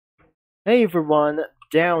Hey everyone,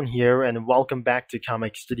 down here and welcome back to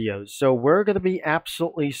Comic Studio. So we're gonna be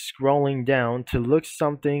absolutely scrolling down to look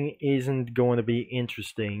something isn't going to be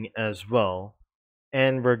interesting as well.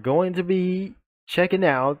 And we're going to be checking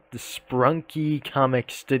out the Sprunki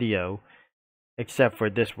Comic Studio, except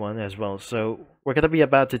for this one as well. So we're gonna be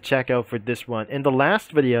about to check out for this one. In the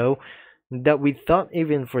last video that we thought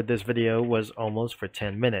even for this video was almost for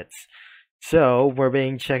 10 minutes. So we're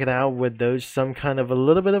being checked out with those some kind of a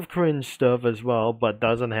little bit of cringe stuff as well, but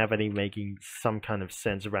doesn't have any making some kind of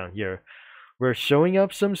sense around here. We're showing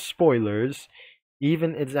up some spoilers,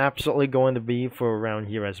 even it's absolutely going to be for around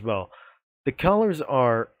here as well. The colors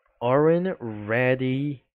are orange,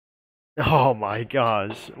 reddy. Oh my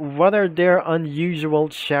gosh, what are their unusual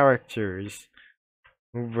characters?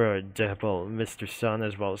 Red Devil, Mr. Sun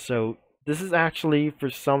as well. So this is actually for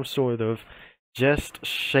some sort of just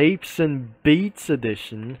shapes and beats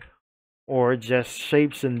edition, or just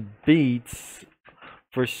shapes and beats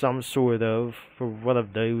for some sort of for one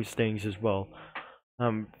of those things as well.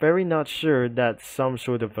 I'm very not sure that some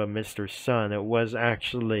sort of a Mr. Sun it was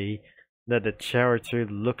actually that the character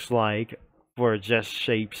looks like for just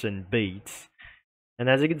shapes and beats. And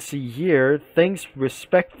as you can see here, thanks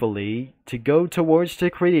respectfully to go towards the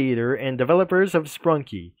creator and developers of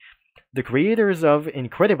Sprunki, the creators of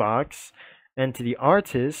Incredibox, and to the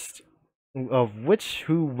artist of which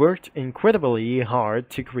who worked incredibly hard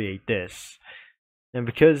to create this. And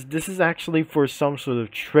because this is actually for some sort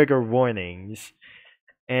of trigger warnings,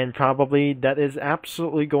 and probably that is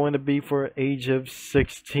absolutely going to be for age of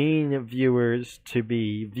 16 viewers to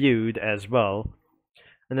be viewed as well.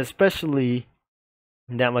 And especially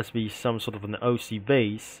that must be some sort of an OC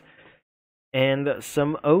base. And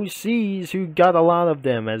some OCs who got a lot of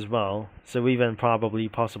them as well. So even probably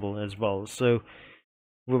possible as well. So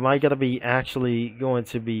we might gotta be actually going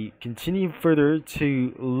to be continuing further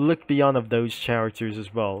to look beyond of those characters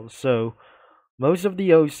as well. So most of the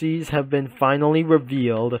OCs have been finally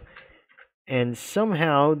revealed, and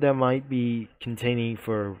somehow that might be containing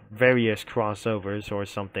for various crossovers or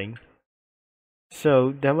something.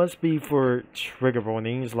 So that must be for trigger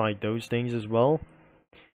warnings like those things as well.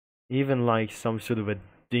 Even like some sort of a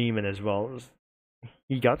demon as well.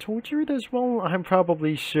 He got tortured as well? I'm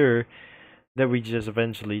probably sure that we just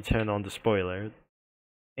eventually turn on the spoiler.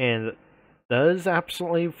 And that is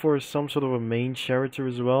absolutely for some sort of a main character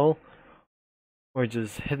as well. Or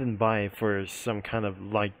just hidden by for some kind of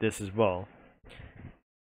like this as well.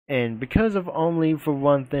 And because of only for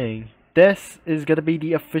one thing, this is gonna be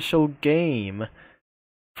the official game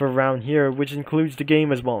for around here, which includes the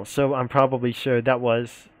game as well. So I'm probably sure that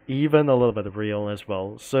was even a little bit real as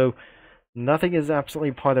well. So nothing is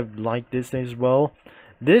absolutely part of like this thing as well.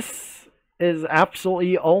 This is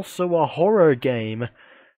absolutely also a horror game,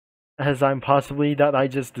 as I'm possibly that I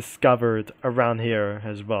just discovered around here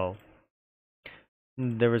as well.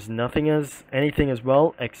 There is nothing as anything as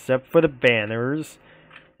well except for the banners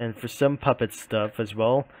and for some puppet stuff as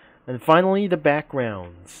well. And finally the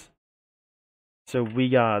backgrounds. So we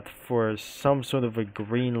got for some sort of a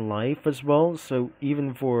green life as well. So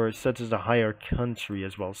even for such as a higher country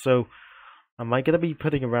as well. So am I gonna be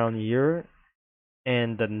putting around here?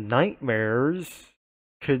 And the nightmares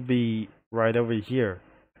could be right over here.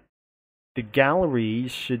 The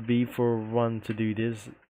galleries should be for one to do this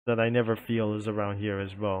that I never feel is around here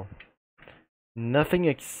as well. Nothing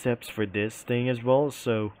except for this thing as well.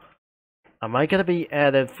 So am I gonna be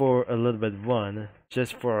added for a little bit one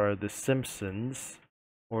just for the Simpsons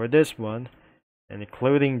or this one and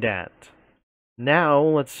including that. Now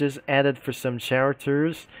let's just add it for some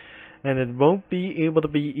characters, and it won't be able to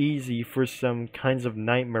be easy for some kinds of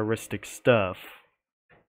nightmaristic stuff.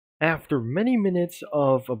 After many minutes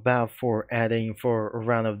of about for adding for a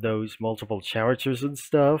round of those multiple characters and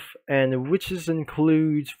stuff, and which is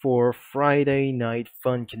includes for Friday night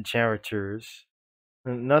funkin' characters.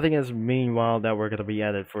 Nothing is meanwhile that we're gonna be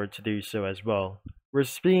added for it to do so as well. We're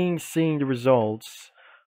seeing the results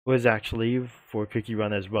was actually for Cookie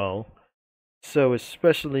Run as well. So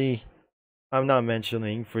especially I'm not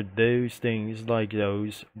mentioning for those things like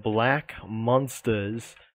those black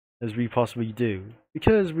monsters as we possibly do.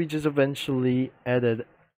 Because we just eventually added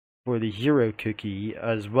for the hero cookie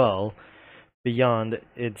as well beyond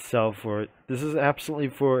itself for this is absolutely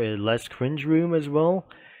for a less cringe room as well.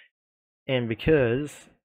 And because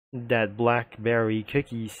that blackberry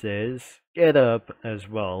cookie says get up as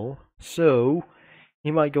well, so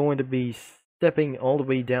he might going to be stepping all the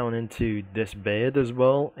way down into this bed as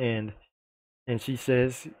well, and she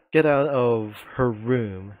says get out of her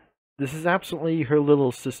room. This is absolutely her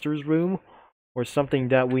little sister's room or something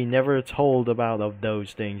that we never told about of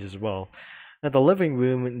those things as well. At the living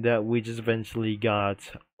room that we just eventually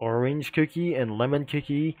got orange cookie and lemon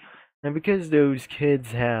cookie, and because those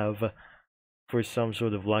kids have for some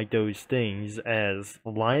sort of like those things as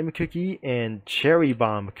lime cookie and cherry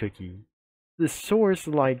bomb cookie. The source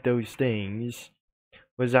like those things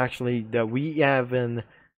was actually that we haven't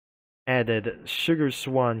added sugar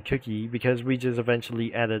swan cookie because we just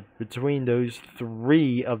eventually added between those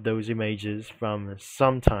three of those images from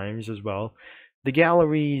sometimes as well. The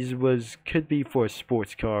galleries was could be for a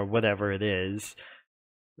sports car, whatever it is.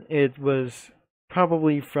 It was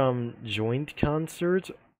probably from joint concert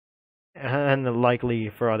and likely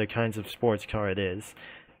for other kinds of sports car it is.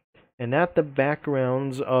 And at the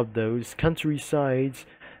backgrounds of those countrysides,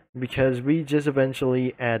 because we just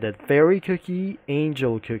eventually added fairy cookie,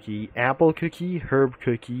 angel cookie, apple cookie, herb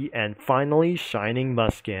cookie, and finally shining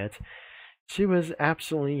muscat. She was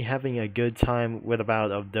absolutely having a good time with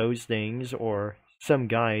about of those things, or some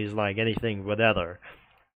guys like anything whatever.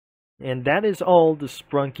 And that is all the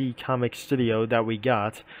Sprunki Comic Studio that we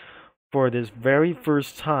got for this very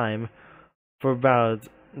first time for about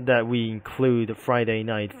that we include Friday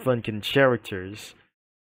Night Funkin' characters.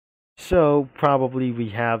 So probably we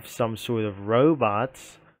have some sort of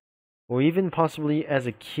robots, or even possibly as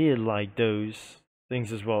a kid like those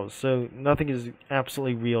things as well. So nothing is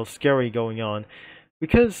absolutely real scary going on,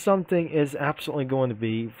 because something is absolutely going to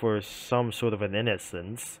be for some sort of an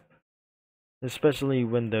innocence. Especially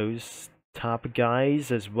when those top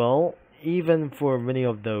guys as well, even for many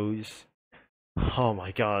of those, oh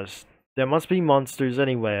my gosh, there must be monsters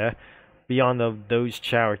anywhere beyond of those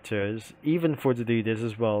characters, even for to do this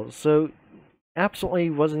as well. So absolutely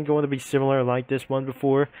wasn't going to be similar like this one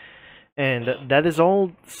before, and that is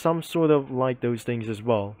all some sort of like those things as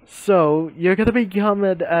well. So you're gonna become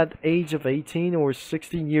at age of 18 or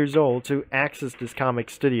 16 years old to access this comic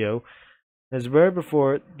studio. As where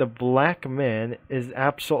before, the black man is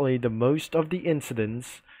absolutely the most of the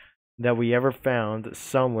incidents that we ever found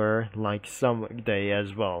somewhere like someday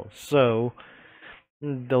as well. So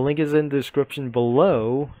the link is in the description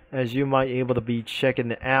below, as you might able to be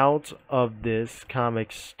checking out of this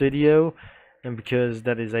comic studio, and because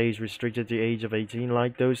that is age restricted to age of 18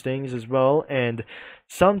 like those things as well, and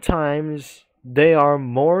sometimes they are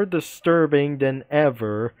more disturbing than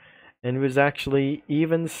ever, and was actually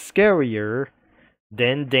even scarier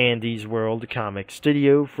than Dandy's World Comic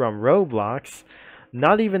Studio from Roblox.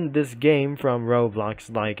 Not even this game from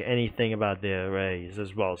Roblox like anything about the arrays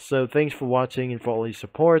as well. So thanks for watching and for all your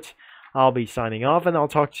support. I'll be signing off, and I'll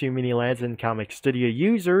talk to you mini lads and Comic Studio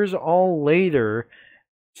users all later.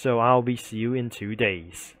 So I'll be see you in 2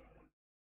 days.